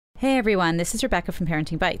Hey everyone, this is Rebecca from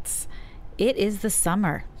Parenting Bites. It is the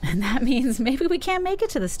summer, and that means maybe we can't make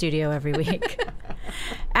it to the studio every week.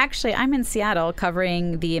 Actually, I'm in Seattle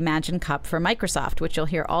covering the Imagine Cup for Microsoft, which you'll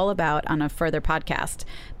hear all about on a further podcast.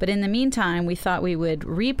 But in the meantime, we thought we would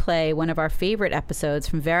replay one of our favorite episodes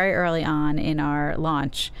from very early on in our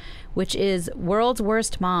launch, which is World's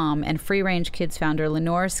Worst Mom and Free Range Kids founder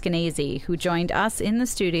Lenore Skenazy, who joined us in the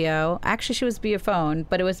studio. Actually, she was via phone,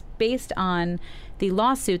 but it was based on the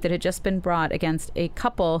lawsuit that had just been brought against a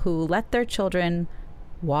couple who let their children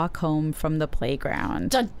walk home from the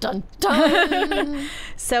playground. Dun, dun, dun.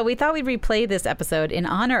 So we thought we'd replay this episode in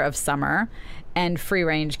honor of summer and free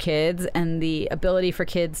range kids and the ability for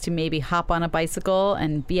kids to maybe hop on a bicycle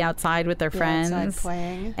and be outside with their friends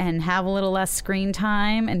playing and have a little less screen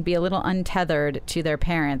time and be a little untethered to their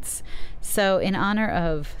parents. So in honor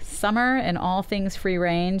of summer and all things free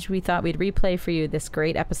range, we thought we'd replay for you this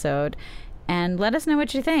great episode. And let us know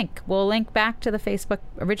what you think. We'll link back to the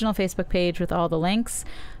original Facebook page with all the links.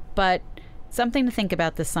 But something to think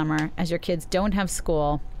about this summer as your kids don't have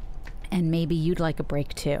school. And maybe you'd like a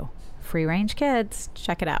break too. Free range kids.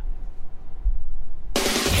 Check it out.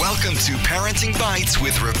 Welcome to Parenting Bites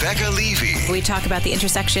with Rebecca Levy. We talk about the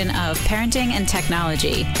intersection of parenting and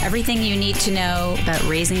technology. Everything you need to know about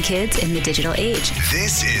raising kids in the digital age.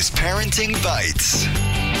 This is Parenting Bites.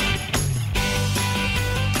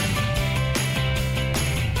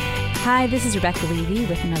 Hi, this is Rebecca Levy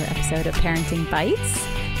with another episode of Parenting Bites.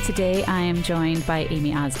 Today I am joined by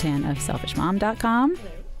Amy Oztan of SelfishMom.com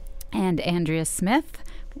and Andrea Smith.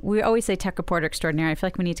 We always say tech reporter extraordinary. I feel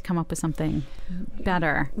like we need to come up with something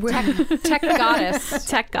better. Tech goddess.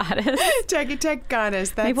 Tech goddess. Tech goddess.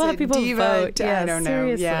 That's Maybe we'll have people diva. vote. I don't know.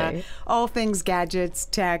 Seriously. Yeah. All things gadgets,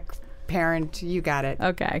 tech, parent. You got it.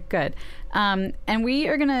 Okay, good. And we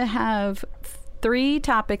are going to have 3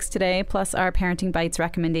 topics today, plus our Parenting Bites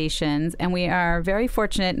recommendations. And we are very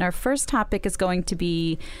fortunate. And our first topic is going to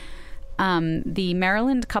be the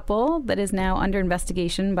Maryland couple that is now under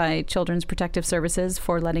investigation by Children's Protective Services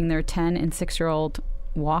for letting their 10 and 6-year-old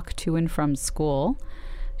walk to and from school.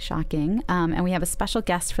 Shocking. And we have a special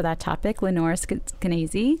guest for that topic, Lenore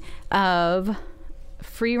Skenazy of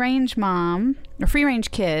Free Range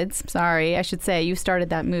Kids. Sorry, I should say you started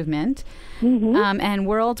that movement. Mm-hmm. And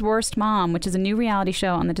World's Worst Mom, which is a new reality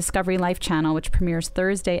show on the Discovery Life channel, which premieres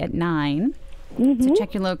Thursday at 9. Mm-hmm. So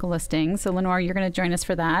check your local listings. So Lenore, you're going to join us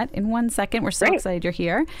for that in 1 second. We're so excited you're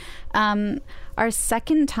here. Our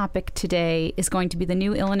second topic today is going to be the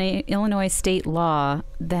new Illinois state law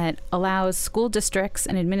that allows school districts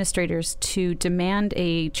and administrators to demand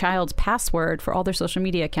a child's password for all their social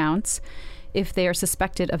media accounts if they are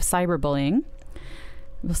suspected of cyberbullying.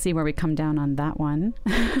 We'll see where we come down on that one.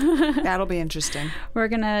 That'll be interesting. We're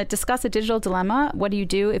going to discuss a digital dilemma. What do you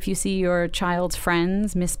do if you see your child's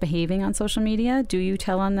friends misbehaving on social media? Do you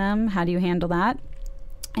tell on them? How do you handle that?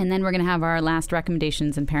 And then we're going to have our last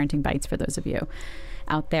recommendations and Parenting Bites for those of you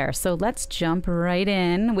out there. So let's jump right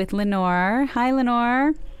in with Lenore. Hi,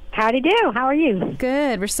 Lenore. Howdy do. How are you?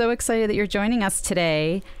 Good. We're so excited that you're joining us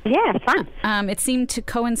today. Yeah, it's fun. It seemed to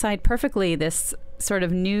coincide perfectly, this sort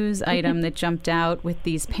of news item that jumped out with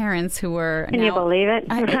these parents who were Can you believe it?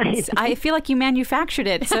 I feel like you manufactured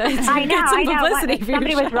it. So I know.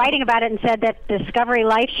 Somebody was writing about it and said that Discovery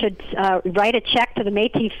Life should write a check to the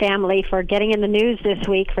Métis family for getting in the news this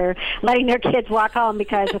week for letting their kids walk home,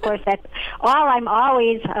 because, of course, that's all I'm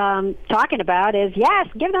always talking about is, yes,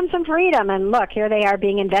 give them some freedom. And look, here they are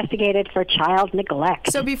being investigated for child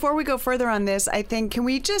neglect. So before we go further on this, I think, can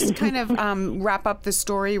we just kind of wrap up the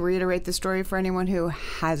story, reiterate the story for anyone who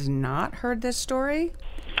has not heard this story?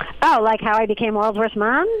 Oh, like how I became world's worst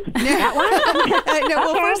mom? That one? No,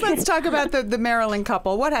 well, first let's talk about the Maryland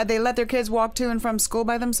couple. What had they let their kids walk to and from school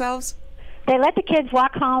by themselves? They let the kids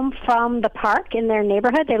walk home from the park in their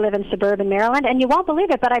neighborhood. They live in suburban Maryland, and you won't believe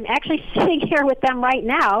it, but I'm actually sitting here with them right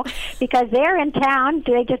now because they're in town.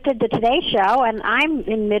 They just did the Today Show, and I'm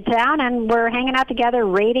in Midtown, and we're hanging out together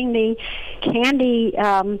raiding the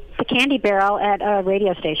candy barrel at a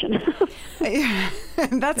radio station.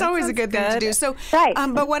 That's always a good thing to do. So, right.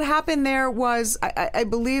 But what happened there was, I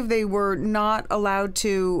believe they were not allowed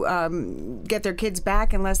to get their kids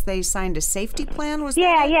back unless they signed a safety plan. Was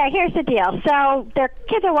that it? Yeah. Here's the deal. So their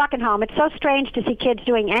kids are walking home. It's so strange to see kids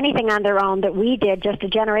doing anything on their own that we did just a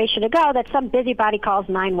generation ago that some busybody calls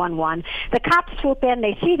 911. The cops swoop in.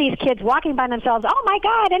 They see these kids walking by themselves. Oh, my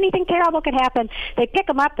God, anything terrible could happen. They pick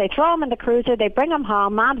them up. They throw them in the cruiser. They bring them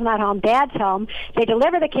home. Mom's not home. Dad's home. They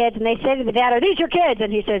deliver the kids, and they say to the dad, are these your kids? kids?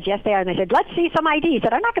 And he says, yes, they are. And they said, let's see some ID. He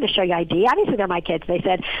said, I'm not going to show you ID. Obviously, they're my kids. They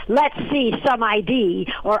said, let's see some ID,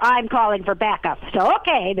 or I'm calling for backup. So,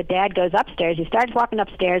 okay, the dad goes upstairs. He starts walking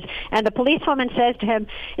upstairs, and the policewoman says to him,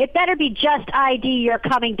 it better be just ID you're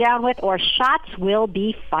coming down with, or shots will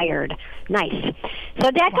be fired. Nice.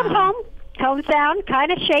 So dad comes down,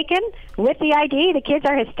 kind of shaken with the ID. The kids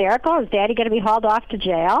are hysterical. Is daddy going to be hauled off to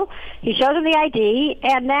jail? He shows them the ID,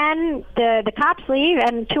 and then the cops leave,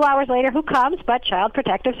 and 2 hours later, who comes but Child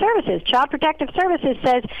Protective Services? Child Protective Services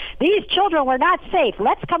says, these children were not safe.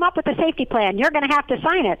 Let's come up with a safety plan. You're going to have to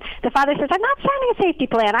sign it. The father says, I'm not signing a safety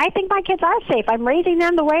plan. I think my kids are safe. I'm raising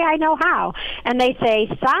them the way I know how. And they say,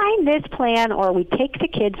 sign this plan or we take the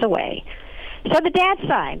kids away. So the dad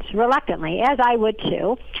signs, reluctantly, as I would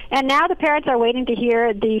too. And now the parents are waiting to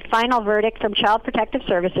hear the final verdict from Child Protective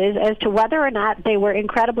Services as to whether or not they were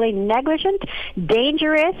incredibly negligent,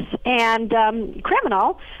 dangerous, and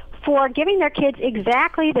criminal for giving their kids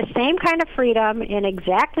exactly the same kind of freedom in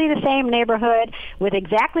exactly the same neighborhood with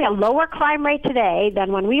exactly a lower crime rate today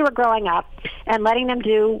than when we were growing up, and letting them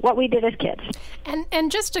do what we did as kids.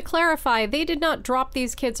 And just to clarify, they did not drop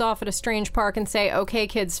these kids off at a strange park and say, okay,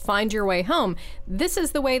 kids, find your way home. This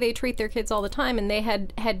is the way they treat their kids all the time, and they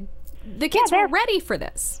had the kids were ready for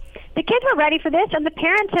this. The kids were ready for this, and the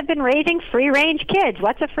parents have been raising free-range kids.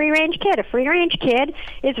 What's a free-range kid? A free-range kid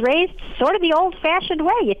is raised sort of the old-fashioned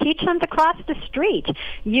way. You teach them to cross the street.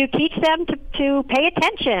 You teach them to pay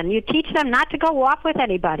attention. You teach them not to go off with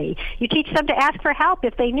anybody. You teach them to ask for help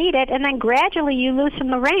if they need it, and then gradually you loosen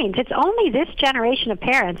the reins. It's only this generation of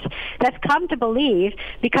parents that's come to believe,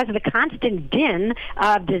 because of the constant din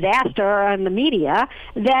of disaster on the media,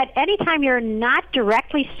 that anytime you're not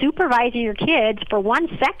directly supervising your kids for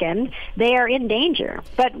 1 second, they are in danger.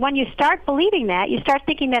 But when you start believing that, you start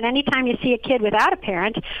thinking that anytime you see a kid without a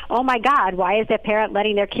parent, oh my God, why is that parent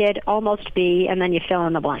letting their kid almost be, and then you fill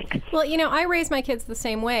in the blank. Well, you know, I raise my kids the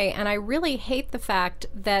same way, and I really hate the fact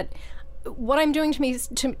that what I'm doing to me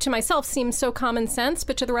to myself seems so common sense,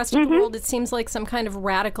 but to the rest of the world it seems like some kind of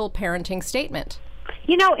radical parenting statement.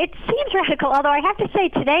 You know, it seems radical, although I have to say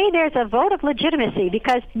today there's a vote of legitimacy,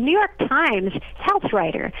 because New York Times health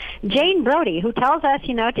writer Jane Brody, who tells us,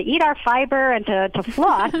 you know, to eat our fiber and to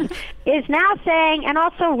floss, is now saying, and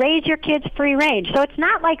also raise your kids free range. So it's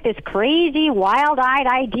not like this crazy, wild-eyed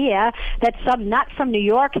idea that some nut from New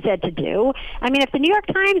York said to do. I mean, if the New York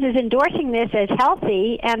Times is endorsing this as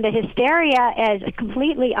healthy and the hysteria as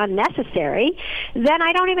completely unnecessary, then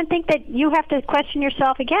I don't even think that you have to question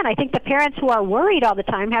yourself again. I think the parents who are worried all the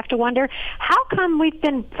time have to wonder, how come we've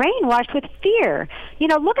been brainwashed with fear? You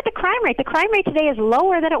know, look at the crime rate. The crime rate today is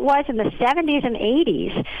lower than it was in the 70s and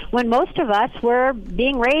 80s, when most of us were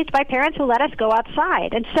being raised by parents who let us go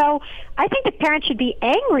outside. And so I think the parents should be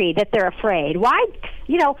angry that they're afraid. Why?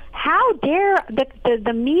 You know, how dare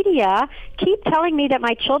the media keep telling me that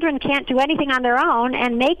my children can't do anything on their own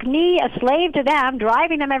and make me a slave to them,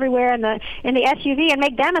 driving them everywhere in the SUV, and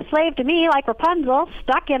make them a slave to me like Rapunzel,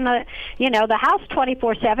 stuck in the house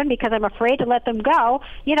 24/7 because I'm afraid to let them go.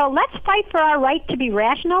 You know, let's fight for our right to be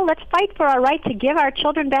rational. Let's fight for our right to give our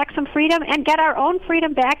children back some freedom and get our own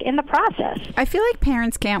freedom back in the process. I feel like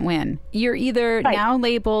parents can't win. You're either now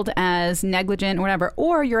labeled as negligent or whatever,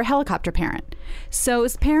 or you're a helicopter parent. So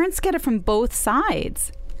parents get it from both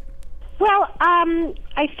sides. Well,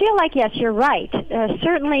 I feel like, yes, you're right.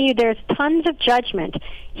 Certainly there's tons of judgment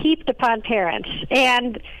heaped upon parents.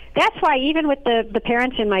 And that's why even with the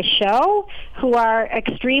parents in my show who are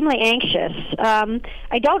extremely anxious,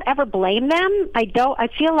 I don't ever blame them. I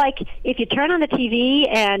feel like if you turn on the TV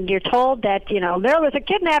and you're told that, you know, there was a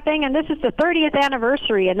kidnapping and this is the 30th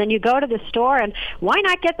anniversary, and then you go to the store and why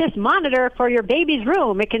not get this monitor for your baby's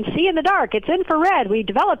room? It can see in the dark. It's infrared. We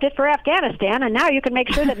developed it for Afghanistan, and now you can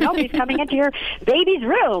make sure that nobody's coming into your baby's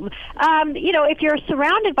room. You know, if you're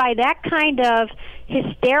surrounded by that kind of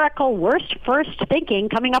hysterical worst first thinking,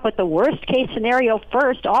 coming up with the worst case scenario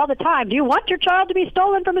first all the time. Do you want your child to be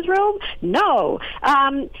stolen from his room? No.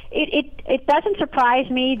 It doesn't surprise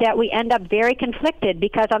me that we end up very conflicted,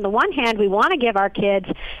 because on the one hand we want to give our kids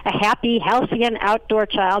a happy, healthy, and outdoor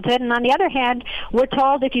childhood, and on the other hand we're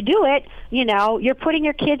told if you do it, you know, you're putting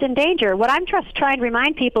your kids in danger. What I'm just trying to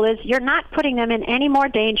remind people is you're not putting them in any more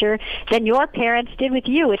danger than your parents did with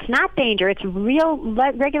you. It's not danger. It's real,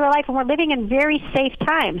 regular life, and we're living in very safe safe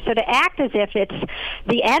time. So to act as if it's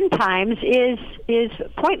the end times is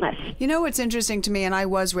pointless. You know what's interesting to me, and I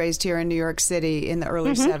was raised here in New York City in the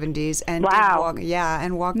early 70s, and Wow.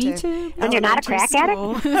 walked Me to too. And you're not a crack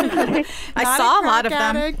addict? I saw a lot of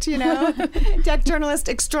them. Addict, you know, tech journalist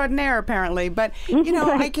extraordinaire, apparently. But, you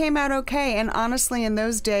know, I came out okay. And honestly, in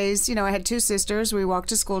those days, you know, I had two sisters. We walked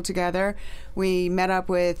to school together. We met up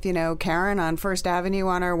with, you know, Karen on First Avenue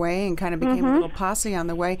on our way and kind of became a little posse on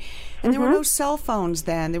the way. And there were no cell phones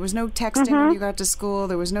then. There was no texting when you got to school.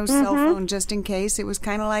 There was no cell phone just in case. It was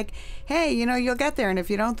kind of like, hey, you know, you'll get there. And if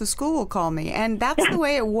you don't, the school will call me. And that's the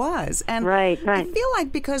way it was. And Right. I feel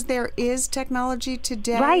like because there is technology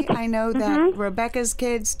today, Right. I know that Rebecca's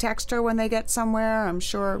kids text her when they get somewhere. I'm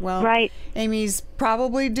sure, well, Right. Amy's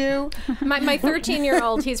probably do. My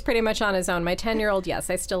 13-year-old, he's pretty much on his own. My 10-year-old, yes,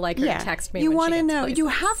 I still like her to text me. You when want she to gets know. places. You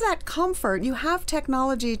have that comfort. You have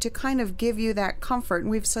technology to kind of give you that comfort. And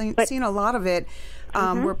we've seen a lot of it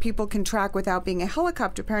where people can track without being a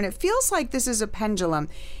helicopter parent. It feels like this is a pendulum.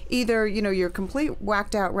 Either, you know, you're a complete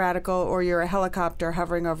whacked out radical or you're a helicopter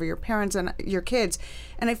hovering over your parents and your kids.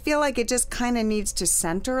 And I feel like it just kind of needs to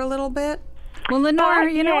center a little bit. Well, Lenore,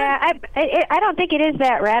 you know, I don't think it is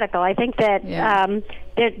that radical. I think that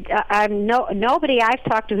nobody I've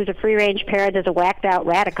talked to who's a free-range parent is a whacked-out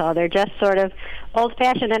radical. They're just sort of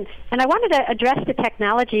old-fashioned. And I wanted to address the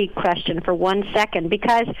technology question for 1 second,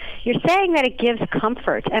 because you're saying that it gives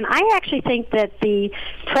comfort. And I actually think that the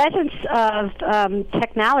presence of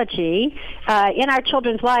technology in our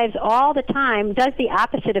children's lives all the time does the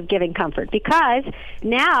opposite of giving comfort. Because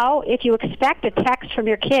now, if you expect a text from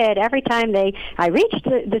your kid every time I reached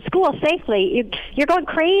the school safely, you're going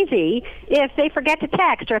crazy if they forget to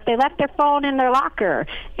text or if they left their phone in their locker.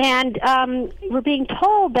 And we're being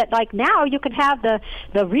told that, like, now you can have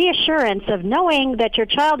the reassurance of knowing that your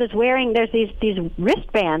child is wearing, there's these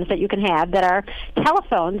wristbands that you can have that are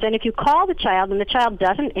telephones, and if you call the child and the child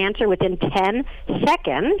doesn't answer within 10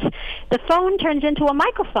 seconds, the phone turns into a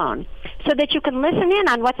microphone so that you can listen in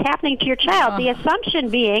on what's happening to your child. The assumption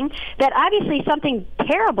being that obviously something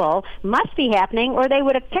terrible must be happening, or they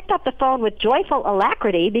would have picked up the phone with joyful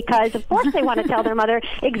alacrity, because of course they want to tell their mother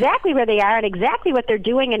exactly where they are and exactly what they're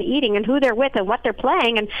doing and eating and who they're with and what they're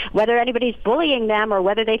playing and whether anybody's bullying them or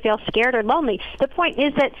whether they feel scared or lonely. The point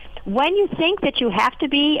is that when you think that you have to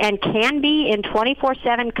be and can be in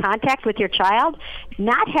 24/7 contact with your child,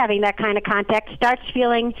 not having that kind of contact starts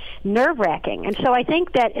feeling nerve-wracking. And so I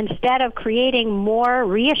think that instead of creating more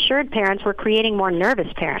reassured parents, we're creating more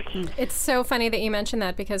nervous parents. It's so funny that you mentioned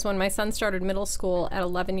that, because when my son started middle school at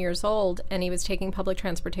 11 years old and he was taking public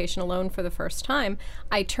transportation alone for the first time,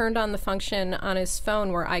 I turned on the function on his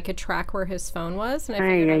phone where I could track where his phone was. And I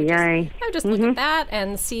figured I would just look at that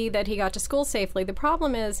and see that he got to school safely. The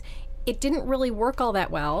problem is, it didn't really work all that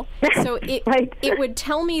well. So it would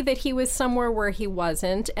tell me that he was somewhere where he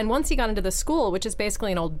wasn't. And once he got into the school, which is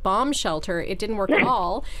basically an old bomb shelter, it didn't work at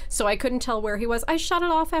all. So I couldn't tell where he was. I shut it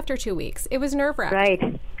off after 2 weeks. It was nerve-wracking.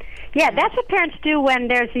 Right. Yeah, that's what parents do when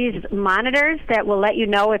there's these monitors that will let you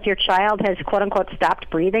know if your child has, quote-unquote, stopped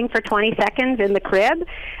breathing for 20 seconds in the crib.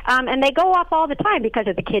 And they go off all the time because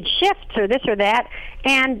of the kid's shifts or this or that.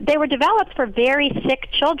 And they were developed for very sick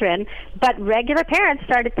children, but regular parents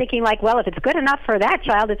started thinking, like, well, if it's good enough for that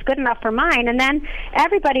child, it's good enough for mine. And then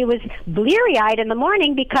everybody was bleary-eyed in the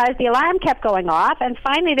morning because the alarm kept going off. And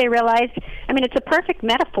finally they realized, I mean, it's a perfect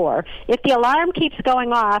metaphor. If the alarm keeps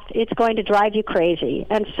going off, it's going to drive you crazy.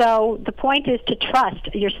 And so the point is to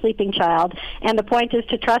trust your sleeping child, and the point is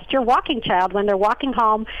to trust your walking child when they're walking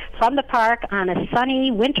home from the park on a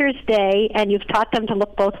sunny winter's day, and you've taught them to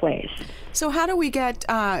look both ways. So how do we get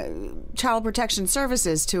Child Protection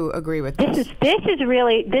Services to agree with this? This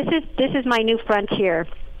is my new frontier.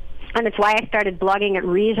 And it's why I started blogging at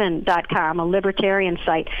Reason.com, a libertarian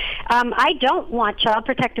site. I don't want Child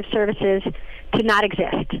Protective Services to not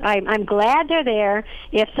exist. I'm glad they're there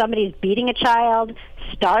if somebody's beating a child,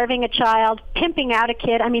 starving a child, pimping out a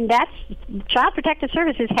kid. I mean, that's Child Protective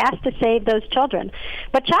Services has to save those children.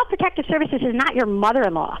 But Child Protective Services is not your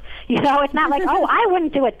mother-in-law. You know, it's not like, oh, I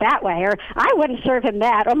wouldn't do it that way, or I wouldn't serve him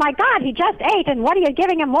that, or my God, he just ate, and what are you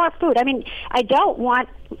giving him more food? I mean, I don't want,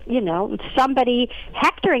 you know, somebody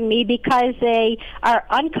hectoring me because they are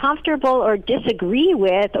uncomfortable or disagree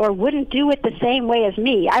with or wouldn't do it the same way as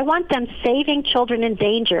me. I want them saving children in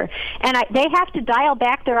danger. And they have to dial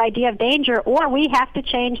back their idea of danger, or we have to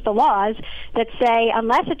change the laws that say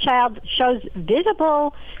unless a child shows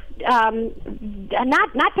visible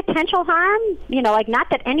not potential harm, like not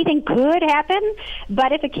that anything could happen,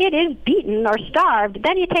 but if a kid is beaten or starved,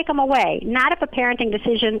 then you take them away. Not if a parenting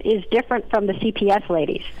decision is different from the CPS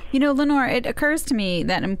ladies. Lenore, it occurs to me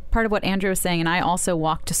that part of what Andrew was saying, and I also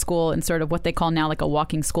walked to school in sort of what they call now like a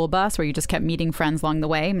walking school bus, where you just kept meeting friends along the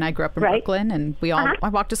way. I mean, I grew up in Brooklyn, and I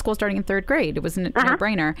walked to school starting in 3rd grade. It was a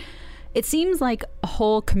no-brainer. It seems like a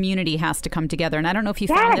whole community has to come together. And I don't know if you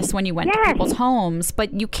found this when you went to people's homes,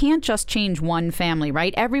 but you can't just change one family,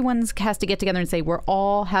 right? Everyone has to get together and say, we're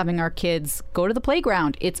all having our kids go to the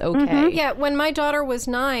playground. It's okay. Mm-hmm. Yeah, when my daughter was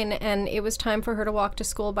 9 and it was time for her to walk to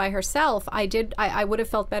school by herself, I would have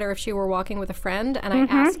felt better if she were walking with a friend. And I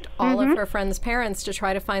asked all of her friends' parents to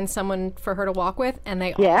try to find someone for her to walk with, and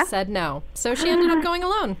they all said no. So she ended up going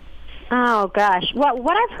alone. Oh, gosh. Well,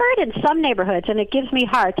 what I've heard in some neighborhoods, and it gives me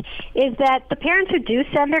heart, is that the parents who do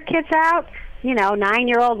send their kids out,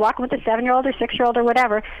 9-year-old walking with a 7-year-old or 6-year-old or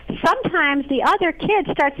whatever, sometimes the other kids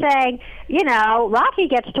start saying, Rocky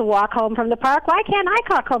gets to walk home from the park. Why can't I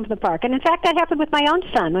walk home from the park? And in fact, that happened with my own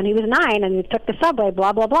son when he was 9 and he took the subway,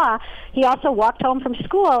 blah, blah, blah. He also walked home from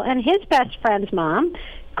school, and his best friend's mom,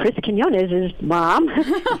 Chris Quinonez's mom,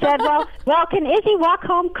 said, well, can Izzy walk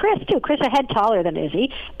home? Chris, too. Chris, a head taller than Izzy.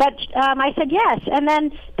 But I said yes. And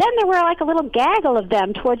then there were like a little gaggle of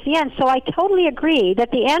them towards the end. So I totally agree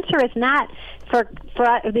that the answer is not for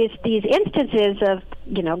these instances of,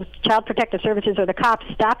 Child Protective Services or the cops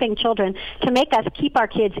stopping children to make us keep our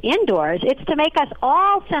kids indoors. It's to make us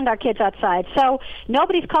all send our kids outside. So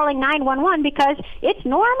nobody's calling 911 because it's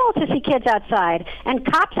normal to see kids outside. And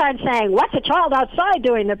cops aren't saying, what's a child outside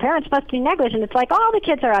doing? The parents must be negligent. It's like all the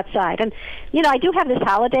kids are outside. And, I do have this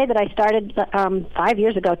holiday that I started 5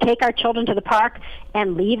 years ago, take our children to the park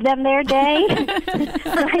and leave them there day.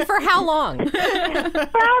 For how long? For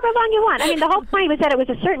however long you want. I mean, the whole point was that it was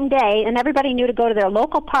a certain day, and everybody knew to go to their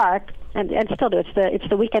local park, and still do. It's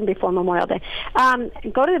the weekend before Memorial Day.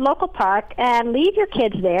 Go to the local park and leave your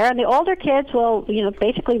kids there, and the older kids will,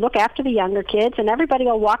 basically look after the younger kids, and everybody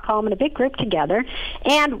will walk home in a big group together.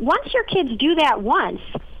 And once your kids do that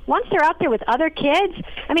once they're out there with other kids,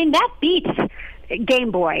 I mean, that beats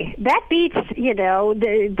Game Boy. That beats,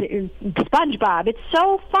 the SpongeBob. It's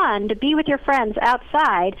so fun to be with your friends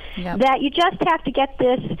outside that you just have to get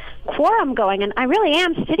this quorum going. And I really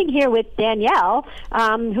am sitting here with Danielle,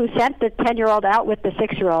 who sent the 10-year-old out with the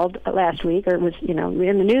 6-year-old last week, or was, in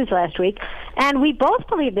the news last week. And we both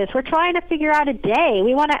believe this. We're trying to figure out a day.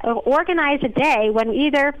 We want to organize a day when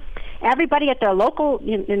either everybody at their local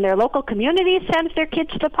in their local community sends their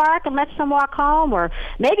kids to the park and lets them walk home, or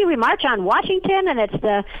maybe we march on Washington and it's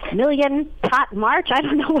the Million Tot March. I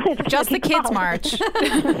don't know what it's just the kids called. march.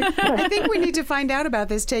 I think we need to find out about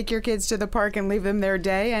this. Take your kids to the park and leave them their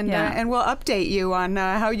day, and we'll update you on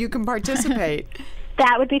how you can participate.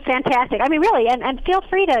 That would be fantastic. I mean, really, and feel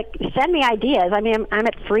free to send me ideas. I mean, I'm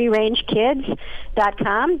at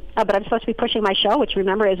freerangekids.com, but I'm supposed to be pushing my show, which,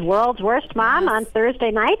 remember, is World's Worst Mom on Thursday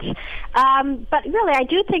nights. But really, I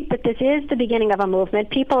do think that this is the beginning of a movement.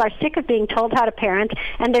 People are sick of being told how to parent,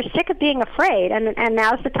 and they're sick of being afraid. And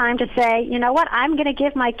now's the time to say, you know what, I'm going to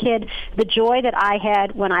give my kid the joy that I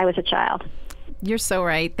had when I was a child. You're so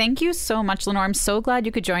right. Thank you so much, Lenore. I'm so glad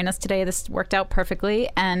you could join us today. This worked out perfectly.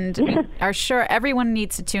 And we are sure everyone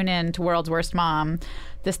needs to tune in to World's Worst Mom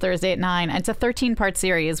this Thursday at 9. It's a 13-part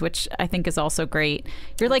series, which I think is also great.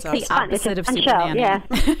 You're like the opposite of Super Nanny. Yeah.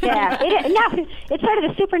 It's sort of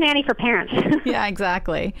the Super Nanny for parents. Yeah,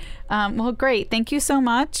 exactly. Well, great. Thank you so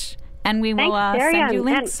much. And we will send you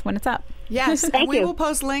links when it's up. Yes, and we will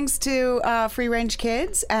post links to Free Range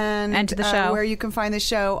Kids and to the show, where you can find the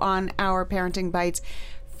show on our Parenting Bites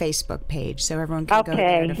Facebook page, so everyone can go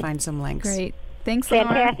there to find some links. Great. Thanks,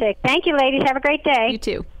 Fantastic. Lenore. Thank you, ladies. Have a great day. You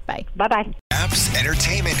too. Bye. Bye-bye. Apps,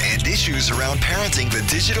 entertainment, and issues around parenting the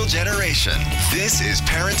digital generation. This is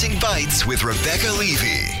Parenting Bites with Rebecca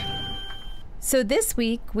Levy. So this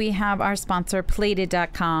week we have our sponsor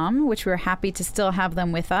Plated.com, which we're happy to still have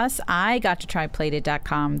them with us. I got to try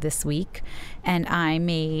Plated.com this week, and I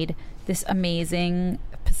made this amazing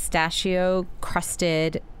pistachio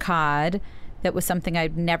crusted cod that was something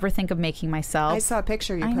I'd never think of making myself. I saw a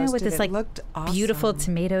picture you posted. I know, with this it looked awesome. Beautiful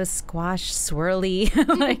tomato squash swirly.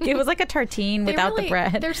 It was like a tartine without the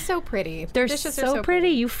bread. They're so pretty. They're so pretty.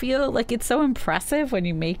 You feel like it's so impressive when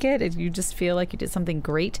you make it. You just feel like you did something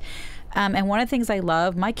great. And one of the things I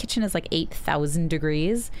love, my kitchen is like 8,000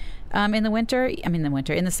 degrees in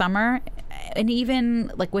the summer, and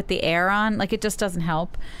even like with the air on, like it just doesn't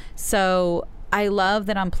help. So I love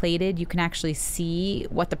that on Plated you can actually see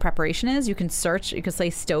what the preparation is. You can search, you can say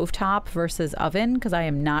stovetop versus oven, because I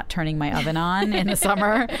am not turning my oven on in the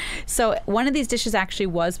summer. So one of these dishes actually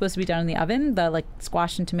was supposed to be done in the oven, the like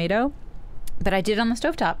squash and tomato. But I did it on the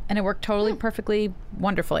stovetop, and it worked totally perfectly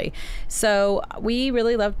wonderfully. So we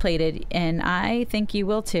really loved Plated, and I think you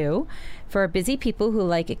will too. For busy people who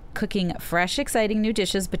like cooking fresh, exciting new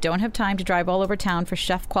dishes but don't have time to drive all over town for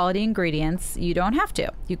chef-quality ingredients, you don't have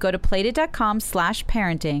to. You go to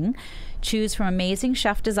plated.com/parenting. Choose from amazing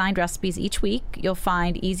chef-designed recipes each week. You'll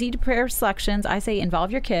find easy-to-prepare selections. I say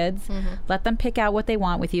involve your kids. Let them pick out what they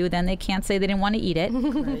want with you. Then they can't say they didn't want to eat it.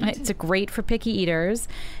 Right. It's great for picky eaters.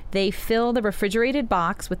 They fill the refrigerated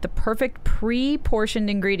box with the perfect pre-portioned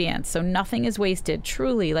ingredients, so nothing is wasted.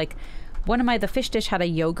 Truly, like the fish dish had a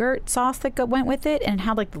yogurt sauce that went with it, and it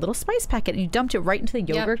had like the little spice packet, and you dumped it right into the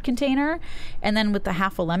yogurt container, and then with the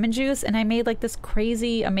half a lemon juice, and I made like this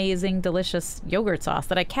crazy, amazing, delicious yogurt sauce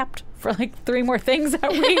that I kept for like 3 more things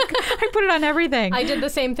that week. I put it on everything. I did the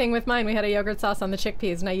same thing with mine. We had a yogurt sauce on the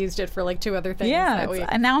chickpeas, and I used it for like 2 other things that week.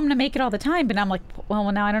 And now I'm going to make it all the time, but I'm like,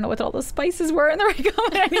 well, now I don't know what all the spices were in the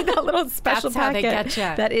I need that little special That's packet. How they get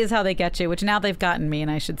you. That is how they get you, which now they've gotten me, and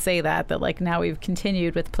I should say that like now we've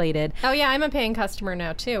continued with Plated. Oh yeah, I'm a paying customer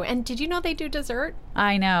now too. And did you know they do dessert?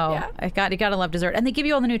 I know. Yeah. You gotta love dessert. And they give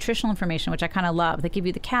you all the nutritional information, which I kind of love. They give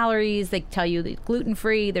you the calories. They tell you the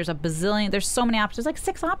gluten-free. There's so many options. There's like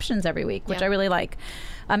 6 options every week, which I really like.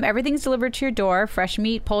 Everything's delivered to your door. Fresh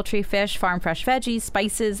meat, poultry, fish, farm fresh veggies,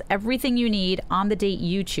 spices, everything you need on the date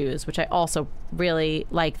you choose, which I also really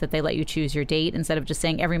like that they let you choose your date instead of just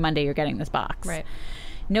saying every Monday you're getting this box. Right.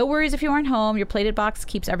 No worries if you aren't home. Your Plated box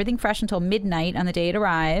keeps everything fresh until midnight on the day it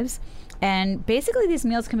arrives. And basically these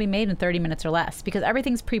meals can be made in 30 minutes or less because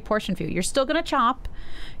everything's pre-portioned for you. You're still going to chop.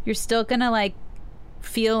 You're still going to like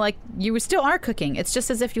feel like you still are cooking. It's just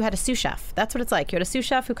as if you had a sous chef. That's what it's like. You had a sous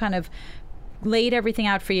chef who kind of laid everything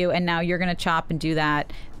out for you, and now you're going to chop and do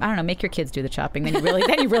that. I don't know, make your kids do the chopping. Then you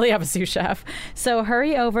really have a sous chef. So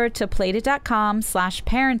hurry over to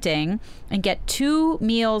plated.com/parenting and get 2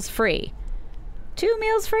 meals free. 2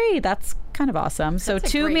 meals free. That's kind of awesome. So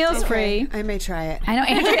 2 meals free. I may try it. I know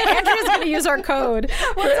Andrea's going to use our code.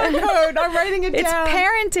 What's our code? I'm writing it down. It's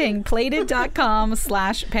parenting.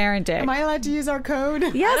 Plated.com/parenting. Am I allowed to use our code?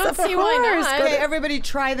 Yes, of course. Okay, everybody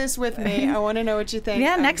try this with me. I want to know what you think.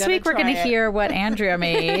 Yeah, next week we're going to hear what Andrea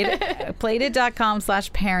made.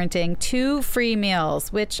 Plated.com/parenting. 2 free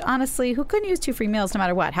meals, which honestly, who couldn't use 2 free meals no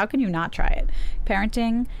matter what? How can you not try it?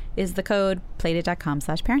 Parenting is the code.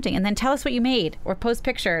 Plated.com/parenting. And then tell us what you made or post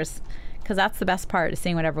pictures, because that's the best part, is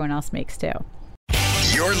seeing what everyone else makes too.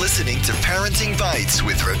 You're listening to Parenting Bites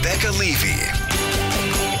with Rebecca Levy.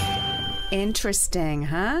 Interesting,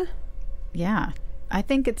 huh? Yeah. I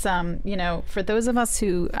think it's for those of us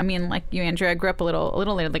who, I mean, like you, Andrea, I grew up a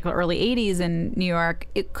little later, like the early 80s in New York.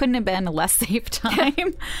 It couldn't have been a less safe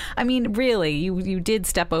time. I mean, really, you did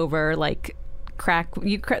step over like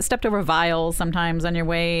stepped over vials sometimes on your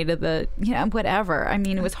way to the, whatever. I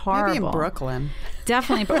mean, it was horrible. Maybe in Brooklyn.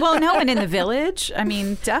 Definitely. But, well, no, and in the Village. I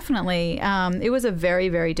mean, definitely. It was a very,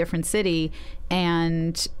 very different city.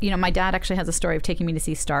 And, my dad actually has a story of taking me to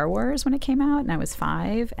see Star Wars when it came out, and I was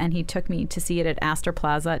 5. And he took me to see it at Astor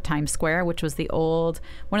Plaza at Times Square, which was one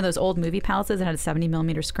of those old movie palaces that had a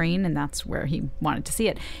 70mm screen, and that's where he wanted to see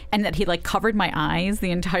it. And that he, covered my eyes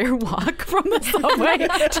the entire walk from the subway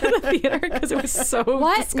to the theater because it was so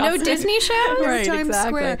disgusting. No Disney shows? Right, Times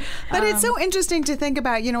Square. But it's so interesting to think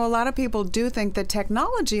about. A lot of people do think that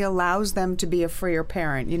technology allows them to be a freer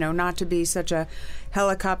parent, not to be such a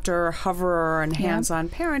helicopter hoverer and hands-on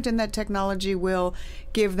parent, and that technology will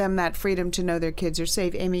give them that freedom to know their kids are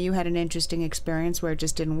safe. Amy, you had an interesting experience where it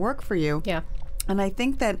just didn't work for you. Yeah. And I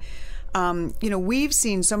think that we've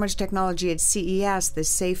seen so much technology at CES, this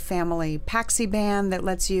Safe Family Paxi band that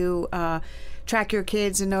lets you track your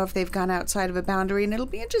kids and know if they've gone outside of a boundary. And it'll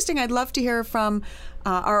be interesting. I'd love to hear from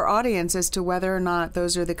our audience as to whether or not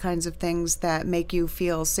those are the kinds of things that make you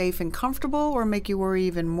feel safe and comfortable or make you worry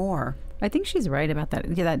even more. I think she's right about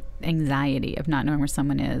that. Yeah, that anxiety of not knowing where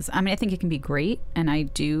someone is. I mean, I think it can be great, and I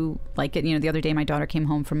do like it. The other day my daughter came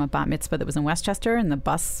home from a bat mitzvah that was in Westchester, and the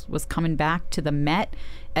bus was coming back to the Met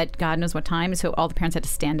at God knows what time. So all the parents had to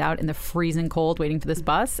stand out in the freezing cold waiting for this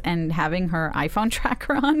bus, and having her iPhone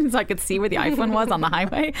tracker on so I could see where the iPhone was on the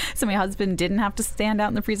highway. So my husband didn't have to stand out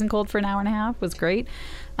in the freezing cold for an hour and a half. Was great.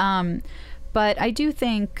 But I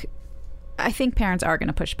think parents are going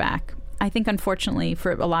to push back. I think, unfortunately,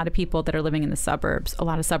 for a lot of people that are living in the suburbs, a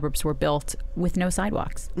lot of suburbs were built with no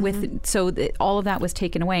sidewalks. All of that was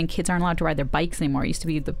taken away, and kids aren't allowed to ride their bikes anymore. It used to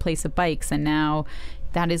be the place of bikes, and now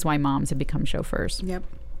that is why moms have become chauffeurs. Yep.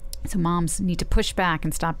 So moms need to push back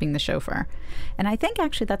and stop being the chauffeur. And I think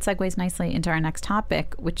actually that segues nicely into our next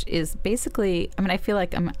topic, which is basically, I mean, I feel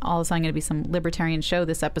like I'm all of a sudden going to be some libertarian show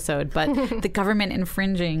this episode, but the government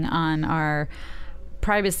infringing on our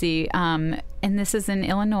privacy. And this is in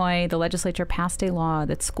Illinois. The legislature passed a law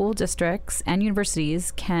that school districts and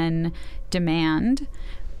universities can demand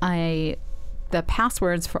the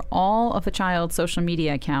passwords for all of a child's social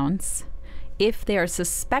media accounts if they are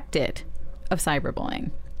suspected of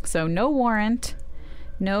cyberbullying. So no warrant,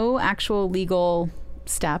 no actual legal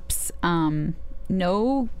steps,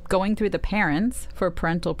 no going through the parents for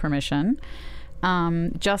parental permission.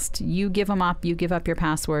 Just you give them up, you give up your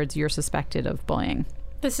passwords, you're suspected of bullying.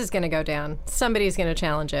 This is going to go down. Somebody's going to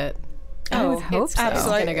challenge it. I would hope so. It's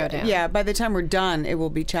going to go down. Yeah, by the time we're done, it will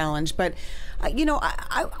be challenged. But, I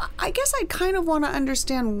guess I kind of want to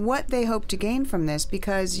understand what they hope to gain from this,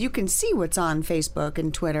 because you can see what's on Facebook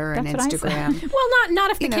and Twitter and That's what I Instagram. said. Well,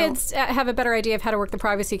 not if the kids have a better idea of how to work the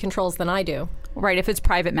privacy controls than I do. Right, if it's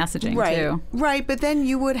private messaging, too. Right, but then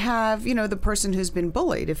you would have, the person who's been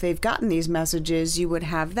bullied. If they've gotten these messages, you would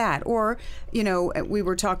have that. Or, we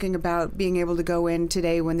were talking about being able to go in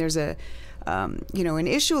today when there's an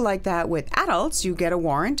issue like that with adults. You get a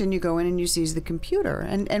warrant and you go in and you seize the computer.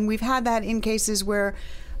 And we've had that in cases where,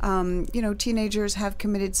 teenagers have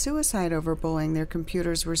committed suicide over bullying. Their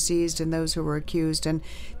computers were seized and those who were accused, and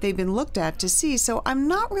they've been looked at to see. So I'm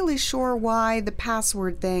not really sure why the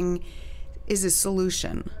password thing is a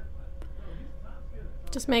solution.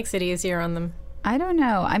 Just makes it easier on them. I don't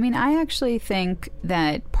know. I mean, I actually think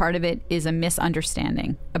that part of it is a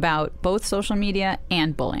misunderstanding about both social media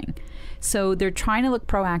and bullying. So they're trying to look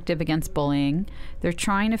proactive against bullying. They're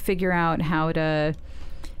trying to figure out how to,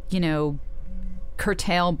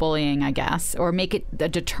 curtail bullying, I guess, or make it a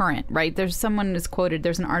deterrent, right? There's someone who's quoted,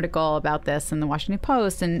 there's an article about this in the Washington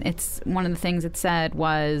Post, and it's one of the things it said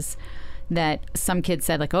was that some kids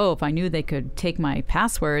said, like, oh, if I knew they could take my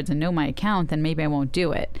passwords and know my account, then maybe I won't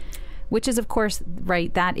do it. Which is, of course,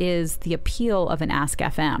 right, that is the appeal of an Ask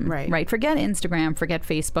FM. Right. Forget Instagram, forget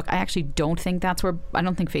Facebook. I actually don't think I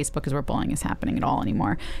don't think Facebook is where bullying is happening at all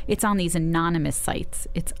anymore. It's on these anonymous sites.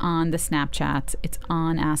 It's on the Snapchats. It's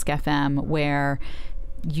on Ask FM, where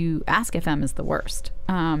Ask FM is the worst,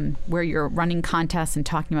 where you're running contests and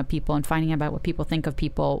talking about people and finding out about what people think of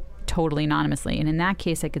people totally anonymously. And in that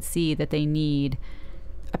case, I could see that they need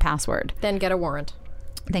a password. Then get a warrant.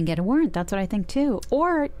 That's what I think too.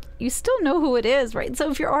 Or you still know who it is, right?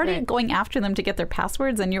 So if you're already going after them to get their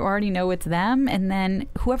passwords, and you already know it's them, and then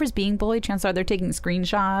whoever's being bullied, chances are they're taking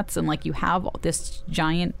screenshots, and like you have this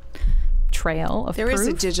giant trail of There proof. is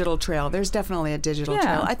a digital trail. There's definitely a digital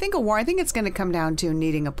trail. I think I think it's going to come down to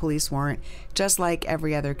needing a police warrant, just like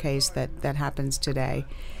every other case that happens today.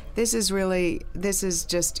 This is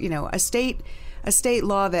just, a state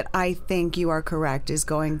law that I think you are correct is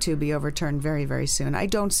going to be overturned very, very soon. I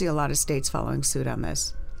don't see a lot of states following suit on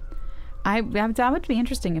this. That would be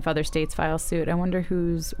interesting if other states file suit. I wonder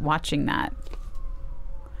who's watching that.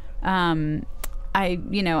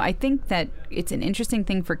 I think that it's an interesting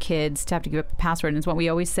thing for kids to have to give up a password. And it's what we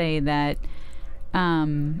always say that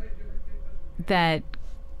that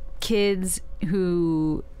kids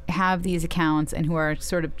who have these accounts and who are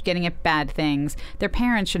sort of getting at bad things, their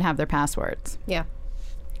parents should have their passwords. Yeah.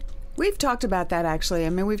 We've talked about that, actually. I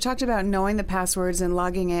mean, we've talked about knowing the passwords and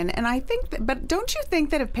logging in. And I think but don't you think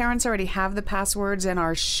that if parents already have the passwords and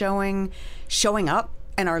are showing up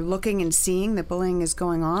and are looking and seeing that bullying is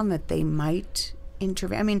going on, that they might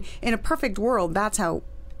intervene? I mean, in a perfect world, that's how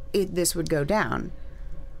this would go down.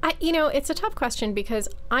 It's a tough question, because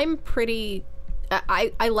I'm pretty...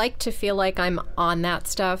 I like to feel like I'm on that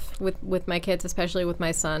stuff with my kids, especially with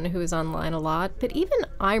my son, who is online a lot. But even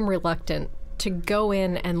I'm reluctant to go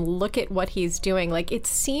in and look at what he's doing. Like, it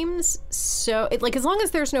seems so... as long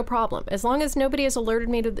as there's no problem, as long as nobody has alerted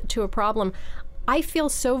me to a problem, I feel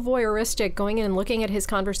so voyeuristic going in and looking at his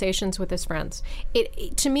conversations with his friends.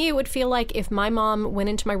 To me, it would feel like if my mom went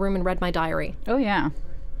into my room and read my diary. Oh, yeah.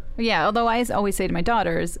 Yeah, although I always say to my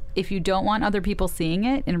daughters, if you don't want other people seeing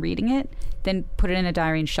it and reading it, then put it in a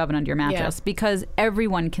diary and shove it under your mattress, because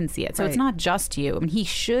everyone can see it. So it's not just you. I mean, he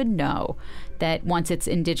should know that once it's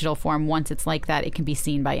in digital form, once it's like that, it can be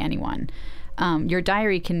seen by anyone. Your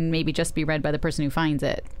diary can maybe just be read by the person who finds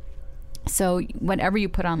it. So whatever you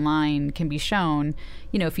put online can be shown.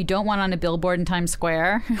 If you don't want on a billboard in Times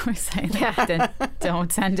Square, then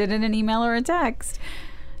don't send it in an email or a text.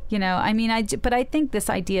 But I think this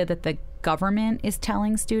idea that the government is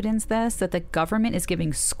telling students this, that the government is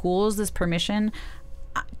giving schools this permission,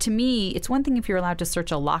 to me, it's one thing if you're allowed to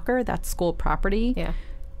search a locker, that's school property. Yeah.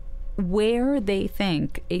 where they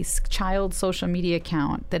think a child's social media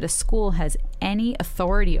account, that a school has any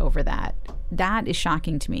authority over that is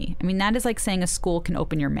shocking to me. I mean, that is like saying a school can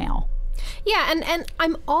open your mail. Yeah, and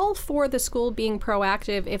I'm all for the school being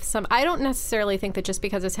proactive. I don't necessarily think that just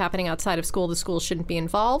because it's happening outside of school, the school shouldn't be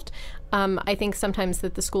involved. I think sometimes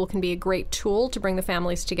that the school can be a great tool to bring the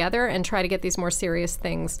families together and try to get these more serious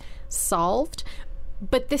things solved.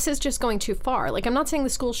 But this is just going too far. Like, I'm not saying the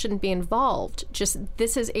school shouldn't be involved. Just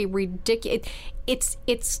this is a ridiculous.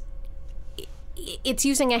 It's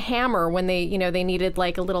using a hammer when they needed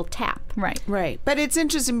like a little tap. Right. But it's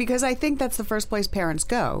interesting because I think that's the first place parents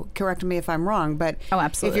go. Correct me if I'm wrong, but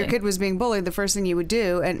absolutely. If your kid was being bullied, the first thing you would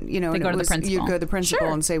do, and go to the principal. You'd go to the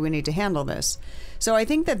principal and say, we need to handle this. So I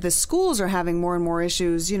think that the schools are having more and more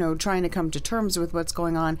issues, trying to come to terms with what's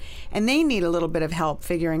going on, and they need a little bit of help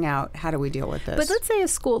figuring out how do we deal with this. But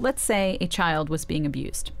let's say a child was being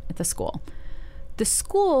abused at the school. The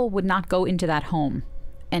school would not go into that home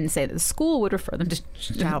and say that the school would refer them to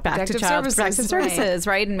Child Protective Services,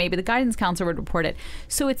 right? And maybe the guidance counselor would report it.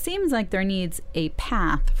 So it seems like there needs a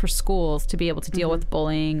path for schools to be able to deal with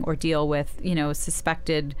bullying or deal with,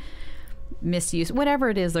 suspected misuse, whatever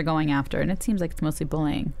it is they're going after. And it seems like it's mostly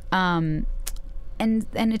bullying. And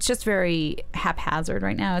it's just very haphazard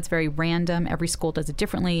right now. It's very random. Every school does it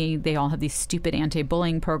differently. They all have these stupid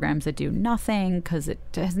anti-bullying programs that do nothing because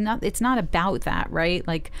it's not about that, right?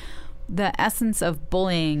 Like, the essence of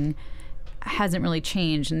bullying hasn't really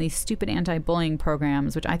changed, and these stupid anti-bullying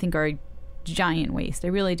programs, which I think are a giant waste. I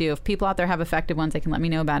really do. If people out there have effective ones, they can let me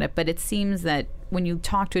know about it. But it seems that when you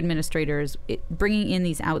talk to administrators, bringing in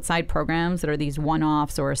these outside programs that are these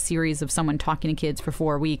one-offs or a series of someone talking to kids for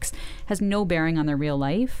 4 weeks has no bearing on their real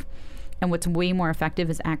life. And what's way more effective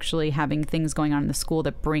is actually having things going on in the school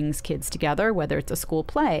that brings kids together, whether it's a school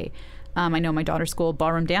play. I know my daughter's school,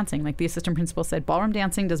 ballroom dancing, like the assistant principal said, ballroom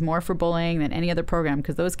dancing does more for bullying than any other program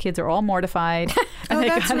because those kids are all mortified.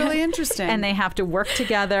 That's really interesting. And they have to work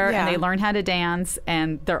together and they learn how to dance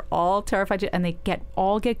and they're all terrified and they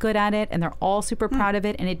all get good at it and they're all super proud of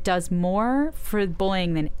it, and it does more for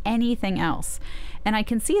bullying than anything else. And I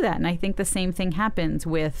can see that, and I think the same thing happens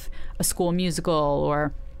with a school musical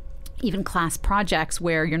or even class projects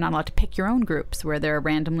where you're not allowed to pick your own groups, where they're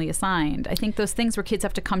randomly assigned. I think those things where kids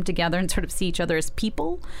have to come together and sort of see each other as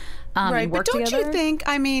people and work together. But don't you think,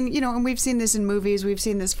 I mean, and we've seen this in movies, we've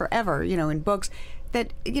seen this forever, in books,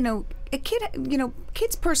 that, a kid,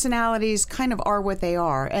 kids' personalities kind of are what they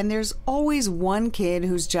are. And there's always one kid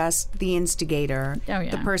who's just the instigator,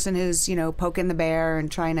 the person who's, poking the bear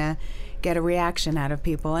and trying to get a reaction out of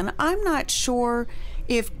people. And I'm not sure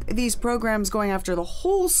if these programs going after the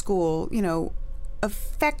whole school,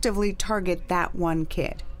 effectively target that one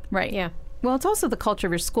kid. Right. Yeah. Well, it's also the culture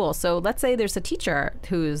of your school. So let's say there's a teacher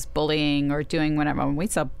who's bullying or doing whatever. We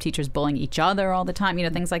saw teachers bullying each other all the time,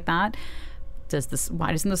 things like that.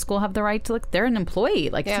 Why doesn't the school have the right to look? They're an employee.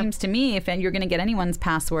 It seems to me if you're going to get anyone's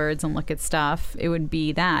passwords and look at stuff, it would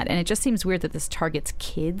be that. And it just seems weird that this targets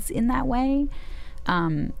kids in that way,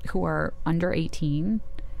 who are under 18.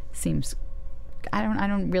 Seems... I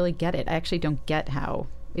don't really get it. I actually don't get how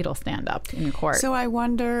it'll stand up in court. So I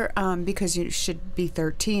wonder, because you should be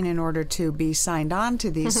 13 in order to be signed on to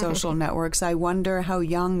these social networks, I wonder how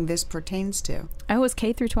young this pertains to. Oh, it was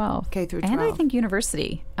K through 12. K through 12. And I think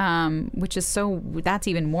university, which is that's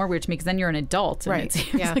even more weird to me because then you're an adult. And right. It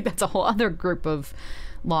seems like that's a whole other group of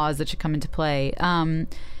laws that should come into play.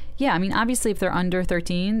 Yeah, I mean, obviously, if they're under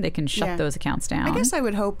 13, they can shut those accounts down. I guess I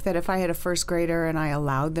would hope that if I had a first grader and I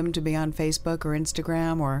allowed them to be on Facebook or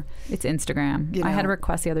Instagram or... It's Instagram. I had a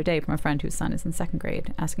request the other day from a friend whose son is in second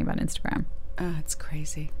grade asking about Instagram. It's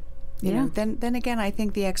crazy. You know, then again, I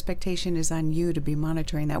think the expectation is on you to be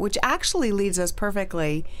monitoring that, which actually leads us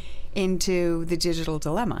perfectly into the digital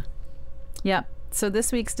dilemma. Yep. So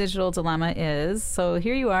this week's digital dilemma is, so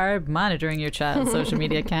here you are monitoring your child's social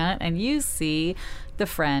media account and you see the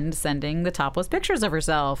friend sending the topless pictures of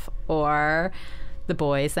herself, or the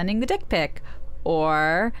boy sending the dick pic,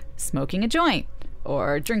 or smoking a joint,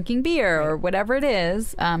 or drinking beer, or whatever it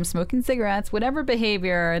is, smoking cigarettes, whatever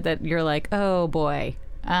behavior that you're like, oh boy,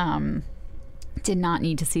 did not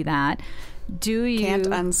need to see that. Do you... Can't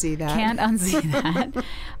unsee that. Can't unsee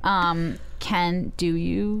that. Do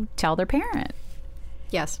you tell their parent?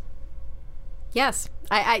 Yes.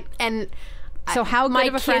 So how good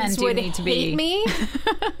of a friend do you would need to be? Hate me,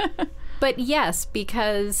 but yes,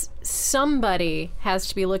 because somebody has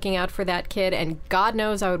to be looking out for that kid, and God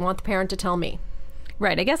knows I would want the parent to tell me.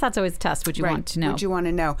 Right. I guess that's always a test. Would you want to know? Would you want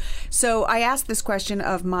to know? So I asked this question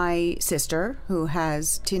of my sister, who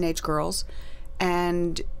has teenage girls,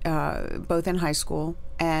 and both in high school,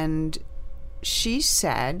 and she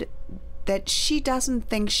said that she doesn't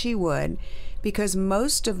think she would, because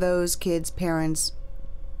most of those kids' parents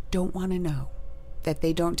don't want to know, that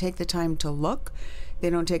they don't take the time to look, they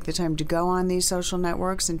don't take the time to go on these social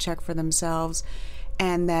networks and check for themselves,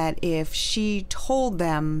 and that if she told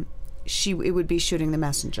them, it would be shooting the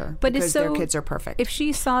messenger, but because their kids are perfect. If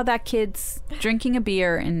she saw that kid's drinking a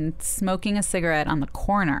beer and smoking a cigarette on the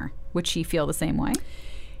corner, would she feel the same way?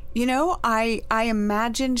 You know, I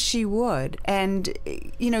imagine she would. And,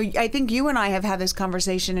 you know, I think you and I have had this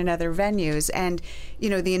conversation in other venues. And, you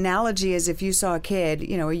know, the analogy is, if you saw a kid,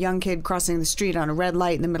 you know, a young kid crossing the street on a red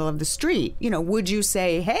light in the middle of the street, you know, would you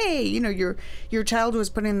say, hey, you know, your child was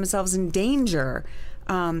putting themselves in danger?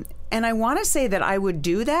 And I want to say that I would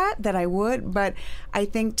do that I would. But I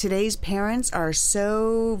think today's parents are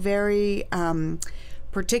so very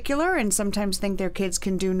particular and sometimes think their kids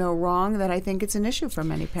can do no wrong that I think it's an issue for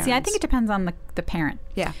many parents. See, I think it depends on the parent.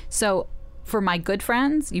 Yeah. So for my good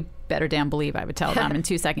friends, you better damn believe I would tell them in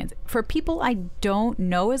 2 seconds. For people I don't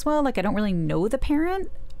know as well, like I don't really know the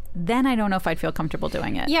parent, then I don't know if I'd feel comfortable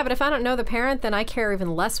doing it. Yeah, but if I don't know the parent, then I care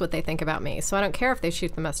even less what they think about me. So I don't care if they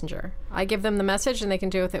shoot the messenger. I give them the message and they can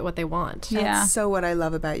do with it what they want. That's so what I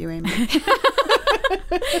love about you, Amy.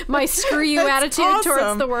 My screw you attitude awesome.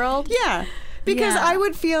 towards the world. Yeah. Because I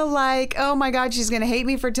would feel like, oh my God, she's going to hate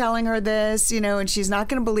me for telling her this, you know, and she's not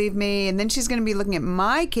going to believe me. And then she's going to be looking at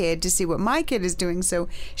my kid to see what my kid is doing so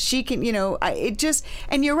she can, you know,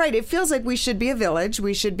 and you're right. It feels like we should be a village.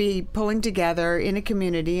 We should be pulling together in a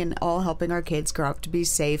community and all helping our kids grow up to be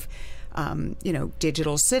safe, you know,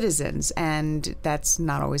 digital citizens. And that's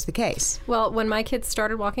not always the case. Well, when my kids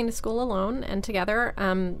started walking to school alone and together,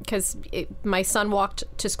 because my son walked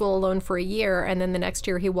to school alone for a year, and then the next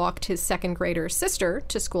year he walked his second grader sister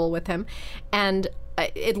to school with him. And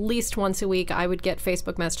at least once a week, I would get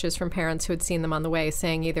Facebook messages from parents who had seen them on the way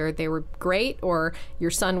saying either they were great or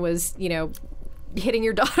your son was, you know, hitting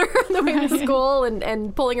your daughter on the way to school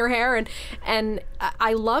and pulling her hair. And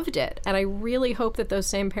I loved it. And I really hope that those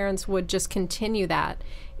same parents would just continue that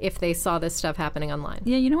if they saw this stuff happening online.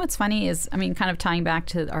 Yeah, you know what's funny is, I mean, kind of tying back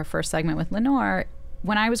to our first segment with Lenore,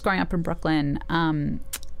 when I was growing up in Brooklyn,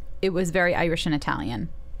 it was very Irish and Italian.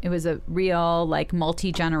 It was a real, like,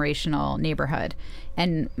 multi-generational neighborhood.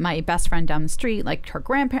 And my best friend down the street, like her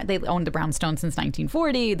grandparents, they owned the brownstone since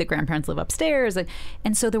 1940. The grandparents live upstairs.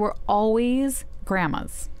 And so there were always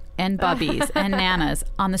grandmas and bubbies and nanas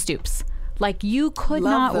on the stoops. Like, you could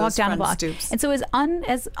not walk down a block. Stoops. And so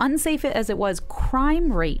as unsafe as it was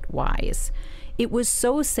crime rate-wise, it was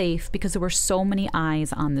so safe because there were so many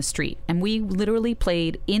eyes on the street. And we literally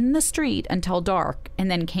played in the street until dark and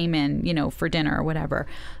then came in, you know, for dinner or whatever.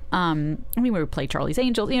 I mean, we would play Charlie's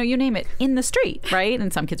Angels, you know, you name it, in the street, right?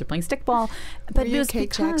 And some kids were playing stickball. But were you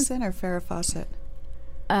Kate Jackson or Farrah Fawcett?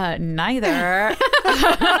 Neither.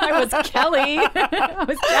 I was Kelly. I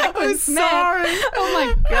was Jacqueline Smith. Sorry.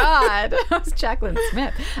 Oh my God. I was Jacqueline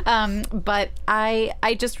Smith. But I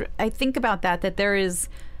think about that there is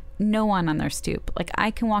no one on their stoop. Like,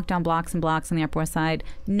 I can walk down blocks and blocks on the Upper West Side.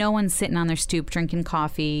 No one's sitting on their stoop drinking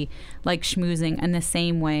coffee, like schmoozing. In the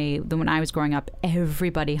same way that when I was growing up,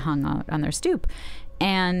 everybody hung out on their stoop.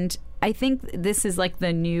 And I think this is like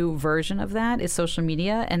the new version of that is social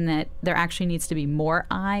media, and that there actually needs to be more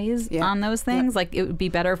eyes on those things. Like, it would be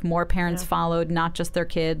better if more parents followed not just their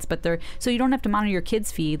kids, but so you don't have to monitor your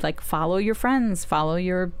kids' feed. Like, follow your friends, follow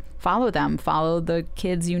the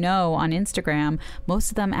kids you know on Instagram. Most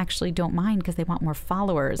of them actually don't mind because they want more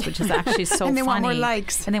followers, which is actually so funny. And they want more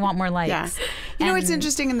likes. And they want more likes. Yeah. You know, it's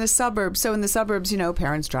interesting in the suburbs. So in the suburbs, you know,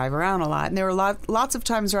 parents drive around a lot. And there were lots of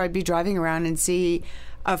times where I'd be driving around and see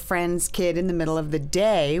a friend's kid in the middle of the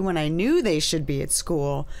day when I knew they should be at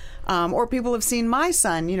school. Or people have seen my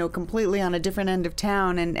son, you know, completely on a different end of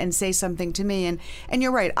town and say something to me. And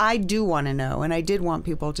you're right, I do want to know. And I did want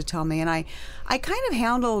people to tell me. And I kind of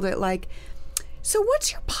handled it like, so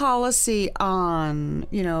what's your policy on,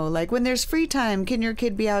 you know, like when there's free time, can your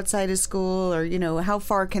kid be outside of school? Or, you know, how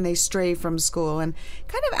far can they stray from school? And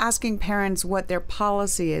kind of asking parents what their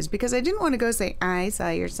policy is, because I didn't want to go say, I saw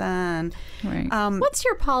your son. Right. What's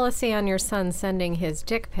your policy on your son sending his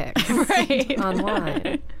dick pics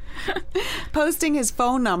online? Posting his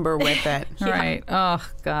phone number with it. Right. Oh,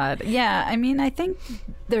 God. Yeah. I mean, I think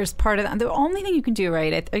there's part of that. The only thing you can do,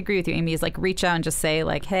 right, I agree with you, Amy, is like reach out and just say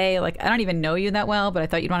like, hey, like, I don't even know you that well, but I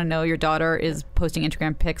thought you'd want to know your daughter is posting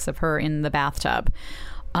Instagram pics of her in the bathtub.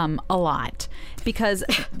 A lot. because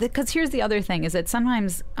here's the other thing is that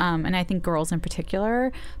sometimes, and I think girls in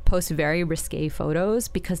particular post very risque photos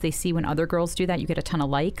because they see when other girls do that, you get a ton of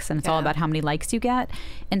likes, and it's all about how many likes you get.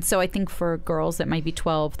 And so I think for girls that might be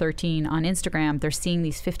 12, 13 on Instagram, they're seeing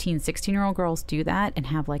these 15, 16-year-old girls do that and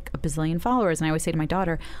have like a bazillion followers. And I always say to my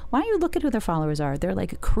daughter, why don't you look at who their followers are? They're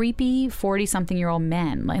like creepy 40-something-year-old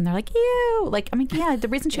men. And they're like, ew. Like, I mean, yeah, the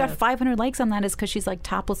reason she got 500 likes on that is because she's like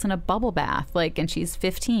topless in a bubble bath, like, and she's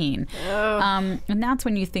 15. And that's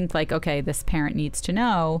when you think like, okay, this parent needs to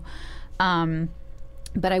know.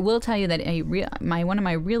 But I will tell you that one of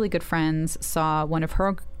my really good friends saw one of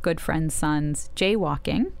her good friend's sons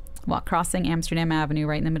jaywalking while crossing Amsterdam Avenue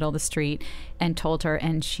right in the middle of the street, and told her,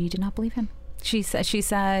 and she did not believe him. She said,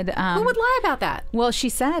 who would lie about that? Well, she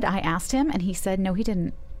said, I asked him, and he said, no, he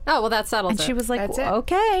didn't. Oh, well, that settles it. And she was like, That's it.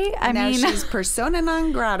 okay. I now mean, she's persona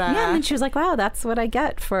non grata. Yeah, and she was like, wow, that's what I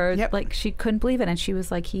get for, like, she couldn't believe it. And she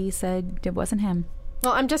was like, he said it wasn't him.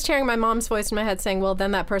 Well, I'm just hearing my mom's voice in my head saying, well,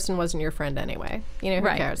 then that person wasn't your friend anyway. You know,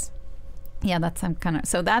 who cares? Yeah, that's some kind of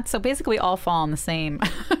so basically we all fall in the same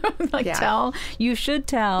tell. You should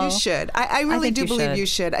tell. You should. I really do believe you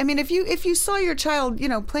should. I mean, if you saw your child,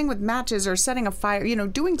 playing with matches or setting a fire,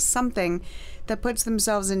 doing something that puts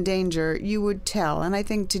themselves in danger, you would tell. And I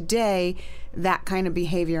think today that kind of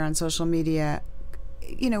behavior on social media,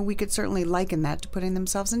 we could certainly liken that to putting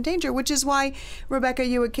themselves in danger, which is why, Rebecca,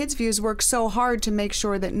 you at Kids Views work so hard to make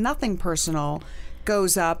sure that nothing personal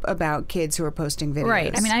goes up about kids who are posting videos.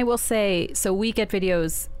 Right. I mean, I will say, so we get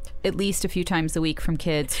videos at least a few times a week from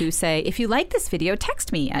kids who say, if you like this video,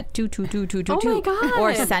 text me at 2222222. Oh my God.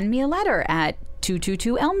 Or send me a letter at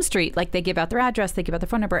 222 Elm Street. Like, they give out their address, they give out their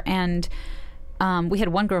phone number. And we had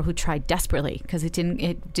one girl who tried desperately because it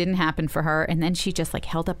didn't happen for her, and then she just like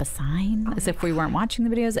held up a sign as if we weren't watching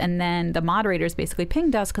the videos, and then the moderators basically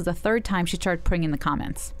pinged us because the third time she started putting in the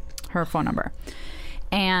comments her phone number,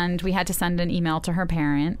 and we had to send an email to her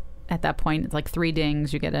parent. At that point, it's like 3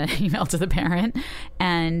 dings, you get an email to the parent.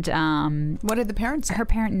 And what did the parent say? Her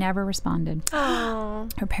parent never responded. Oh.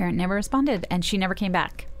 Her parent never responded, and she never came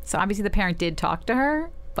back. So obviously the parent did talk to her,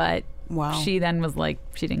 but she then was like,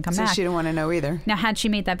 she didn't come back. So she didn't want to know either. Now, had she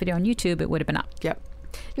made that video on YouTube, it would have been up. Yep.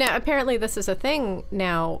 Now, apparently this is a thing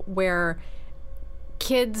now where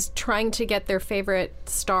kids trying to get their favorite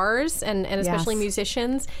stars and especially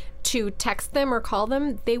musicians to text them or call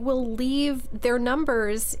them, they will leave their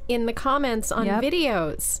numbers in the comments on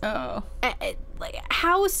videos. Oh.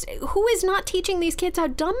 Who is not teaching these kids how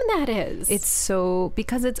dumb that is? It's so,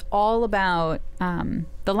 because it's all about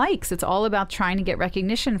the likes. It's all about trying to get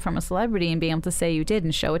recognition from a celebrity and being able to say you did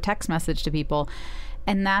and show a text message to people.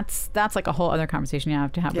 And that's like a whole other conversation you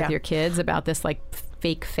have to have with your kids about this like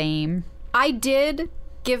fake fame. I did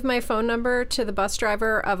give my phone number to the bus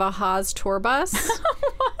driver of a Haas tour bus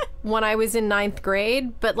when I was in 9th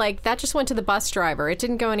grade, but like that just went to the bus driver. It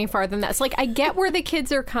didn't go any farther than that. It's like, I get where the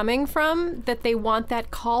kids are coming from, that they want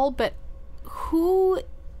that call, but who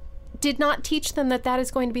did not teach them that is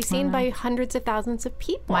going to be seen by hundreds of thousands of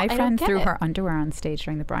people? My friend threw her underwear on stage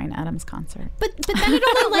during the Bryan Adams concert. But then it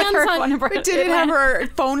only lands on... But did it have her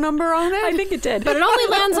phone number on it? I think it did. But it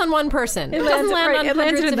only lands on one person. It doesn't land on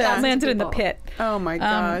hundreds of thousands of landed in the people. pit. Oh my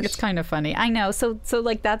gosh. It's kind of funny. I know. So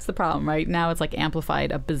like that's the problem, right? Now it's like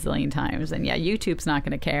amplified a bazillion times. And YouTube's not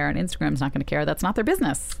going to care and Instagram's not going to care. That's not their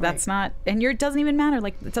business. That's not... And it doesn't even matter.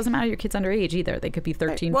 Like, it doesn't matter your kid's underage either. They could be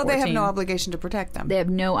 13, Well, 14. they have no obligation to protect them. They have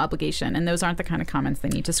no obligation. And those aren't the kind of comments they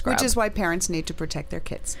need to scrub. Which is why parents need to protect their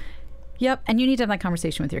kids. Yep. And you need to have that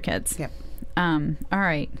conversation with your kids. Yep. All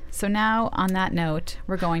right. So now on that note,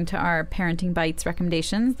 we're going to our Parenting Bites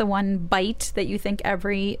recommendations. The one bite that you think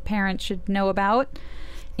every parent should know about.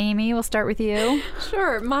 Amy, we'll start with you.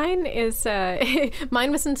 Sure. Mine is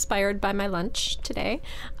mine was inspired by my lunch today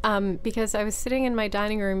because I was sitting in my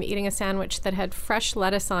dining room eating a sandwich that had fresh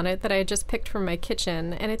lettuce on it that I had just picked from my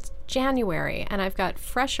kitchen, and it's January, and I've got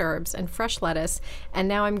fresh herbs and fresh lettuce, and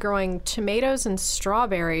now I'm growing tomatoes and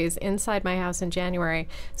strawberries inside my house in January.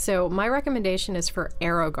 So my recommendation is for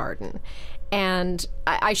AeroGarden. And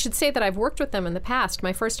I should say that I've worked with them in the past.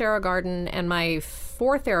 My first AeroGarden and my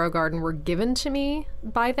 4th AeroGarden were given to me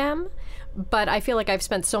by them. But I feel like I've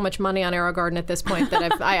spent so much money on AeroGarden at this point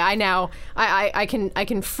that I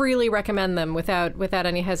can freely recommend them without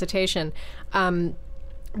any hesitation.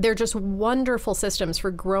 They're just wonderful systems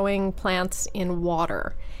for growing plants in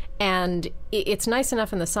water. And it's nice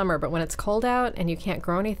enough in the summer, but when it's cold out and you can't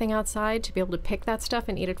grow anything outside, to be able to pick that stuff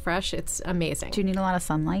and eat it fresh, it's amazing. Do you need a lot of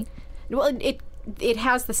sunlight? Well, it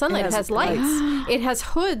has the sunlight. It has lights. It has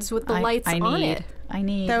hoods with the lights on it.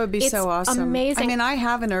 That would be It's so awesome. amazing. I mean, I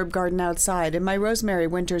have an herb garden outside, and my rosemary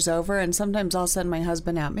winters over, and sometimes I'll send my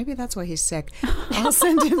husband out. Maybe that's why he's sick. I'll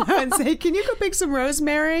send him out and say, can you go pick some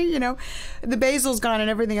rosemary? You know, the basil's gone and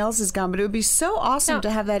everything else is gone, but it would be so awesome to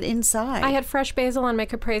have that inside. I had fresh basil on my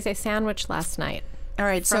caprese sandwich last night. All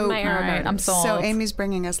right, From my herb garden. I'm sold. So Amy's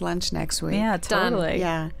bringing us lunch next week. Yeah, Done. totally.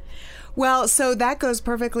 Yeah. Well, so that goes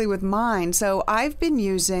perfectly with mine. So I've been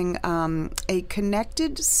using a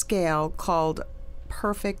connected scale called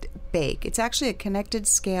Perfect Bake. It's actually a connected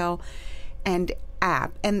scale and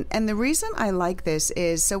app. And the reason I like this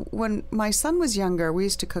is, so when my son was younger, we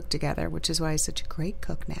used to cook together, which is why he's such a great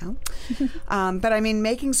cook now. But I mean,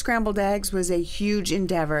 making scrambled eggs was a huge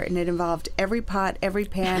endeavor, and it involved every pot, every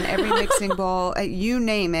pan, every mixing bowl, you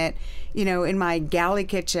name it, you know, in my galley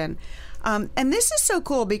kitchen. And this is so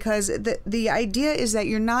cool because the idea is that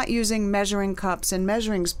you're not using measuring cups and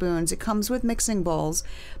measuring spoons. It comes with mixing bowls,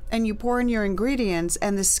 and you pour in your ingredients,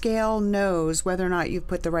 and the scale knows whether or not you've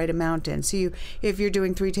put the right amount in. So if you're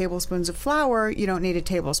doing 3 tablespoons of flour, you don't need a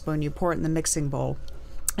tablespoon. You pour it in the mixing bowl.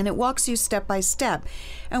 And it walks you step by step.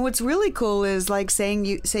 And what's really cool is, like, say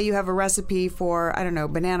you have a recipe for, I don't know,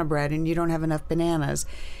 banana bread, and you don't have enough bananas.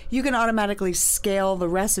 You can automatically scale the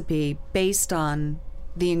recipe based on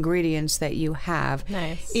the ingredients that you have.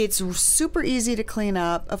 Nice. It's super easy to clean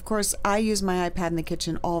up. Of course, I use my iPad in the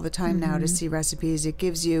kitchen all the time now to see recipes. It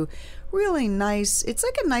gives you really nice, it's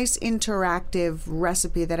like a nice interactive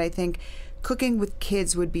recipe that I think cooking with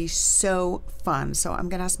kids would be so fun. So I'm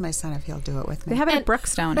going to ask my son if he'll do it with me. They have it at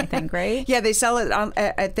Brookstone, I think, right? Yeah, they sell it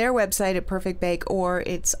at their website at Perfect Bake, or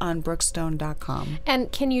it's on brookstone.com.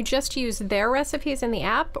 And can you just use their recipes in the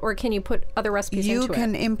app, or can you put other recipes into it? You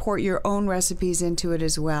can import your own recipes into it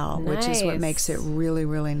as well, which is what Nice. makes it really,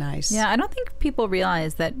 really nice. Yeah, I don't think people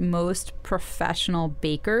realize that most professional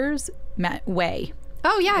bakers weigh.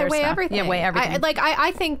 Oh yeah, I their weigh stuff. everything. Yeah, weigh everything.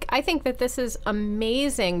 I think that this is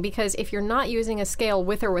amazing because if you're not using a scale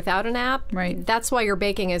with or without an app, Right. that's why your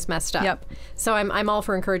baking is messed up. Yep. So I'm all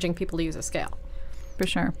for encouraging people to use a scale. For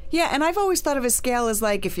sure. Yeah, and I've always thought of a scale as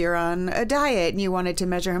like if you're on a diet and you wanted to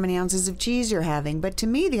measure how many ounces of cheese you're having. But to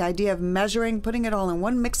me, the idea of measuring, putting it all in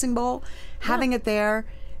one mixing bowl, having it there,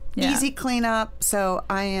 Yeah. easy cleanup. So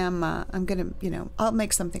I'm going to, I'll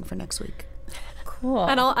make something for next week. Cool.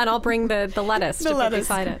 And I'll bring the lettuce to put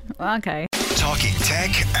beside it. Okay. Talking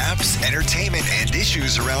tech, apps, entertainment, and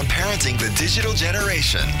issues around parenting the digital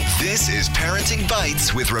generation. This is Parenting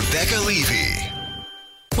Bites with Rebecca Levy.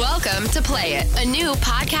 Welcome to Play It, a new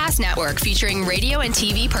podcast network featuring radio and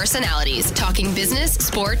TV personalities talking business,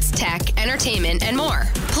 sports, tech, entertainment, and more.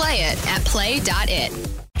 Play it at play.it.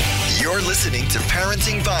 You're listening to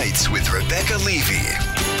Parenting Bites with Rebecca Levy.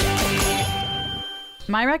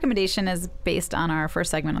 My recommendation is based on our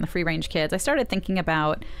first segment on the free range kids. I started thinking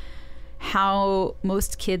about how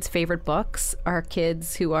most kids' favorite books are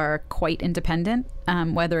kids who are quite independent,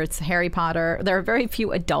 whether it's Harry Potter. There are very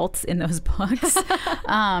few adults in those books,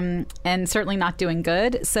 and certainly not doing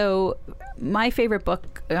good. So my favorite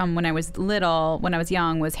book when I was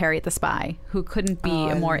young, was Harriet the Spy, who couldn't be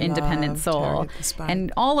a more independent soul. Harriet the Spy.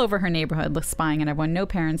 And all over her neighborhood spying on everyone, no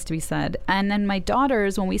parents to be said. And then my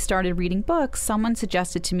daughters, when we started reading books, someone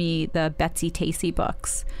suggested to me the Betsy Tacy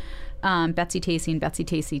books, Betsy Tacy and Betsy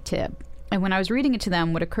Tacy Tibb. And when I was reading it to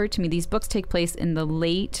them, what occurred to me, these books take place in the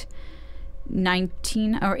late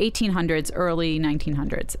 1800s, early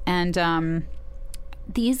 1900s. And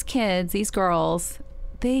these kids, these girls,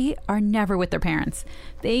 they are never with their parents.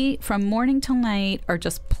 They, from morning till night, are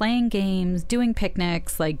just playing games, doing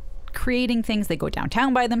picnics, like creating things. They go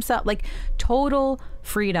downtown by themselves, like total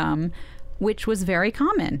freedom, which was very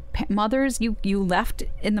common. Mothers, you left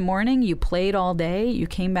in the morning, you played all day, you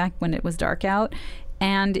came back when it was dark out.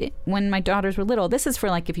 And when my daughters were little, this is for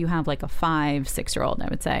like if you have like a 5-6-year-old, I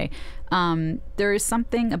would say, there is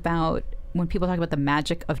something about when people talk about the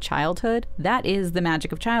magic of childhood, that is the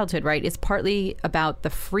magic of childhood, right? It's partly about the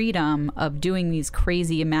freedom of doing these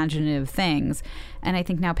crazy imaginative things. And I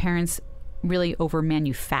think now parents really over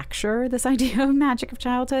manufacture this idea of magic of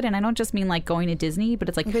childhood. And I don't just mean like going to Disney, but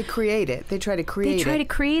it's like They create it. They try to create it. They try to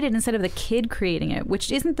create it instead of the kid creating it,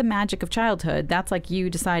 which isn't the magic of childhood. That's like you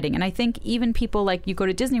deciding. And I think even people like you go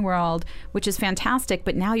to Disney World, which is fantastic,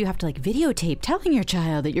 but now you have to like videotape telling your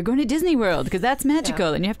child that you're going to Disney World because that's magical.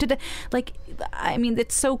 Yeah. And you have to like, I mean,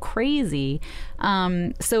 it's so crazy.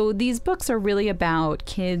 So these books are really about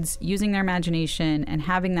kids using their imagination and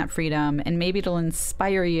having that freedom, and maybe it'll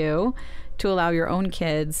inspire you to allow your own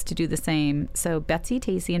kids to do the same. So Betsy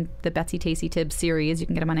Tacy and the Betsy Tacy Tibbs series, you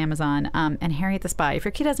can get them on Amazon, and Harriet the Spy. If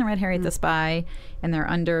your kid hasn't read Harriet the Spy and they're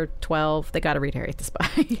under 12, they got to read Harriet the Spy.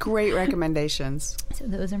 Great recommendations. So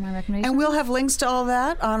those are my recommendations. And we'll have links to all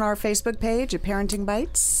that on our Facebook page at Parenting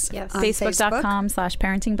Bites. Yes.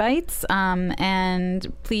 Facebook.com/Parenting Bites.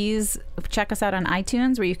 And please check us out on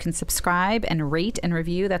iTunes, where you can subscribe and rate and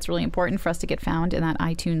review. That's really important for us to get found in that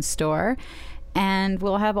iTunes store. And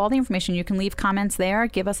we'll have all the information. You can leave comments there.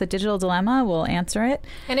 Give us a digital dilemma. We'll answer it.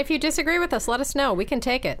 And if you disagree with us, let us know. We can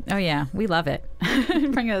take it. Oh, yeah. We love it.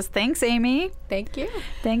 Bring us. Thanks, Amy. Thank you.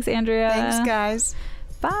 Thanks, Andrea. Thanks, guys.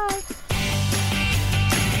 Bye.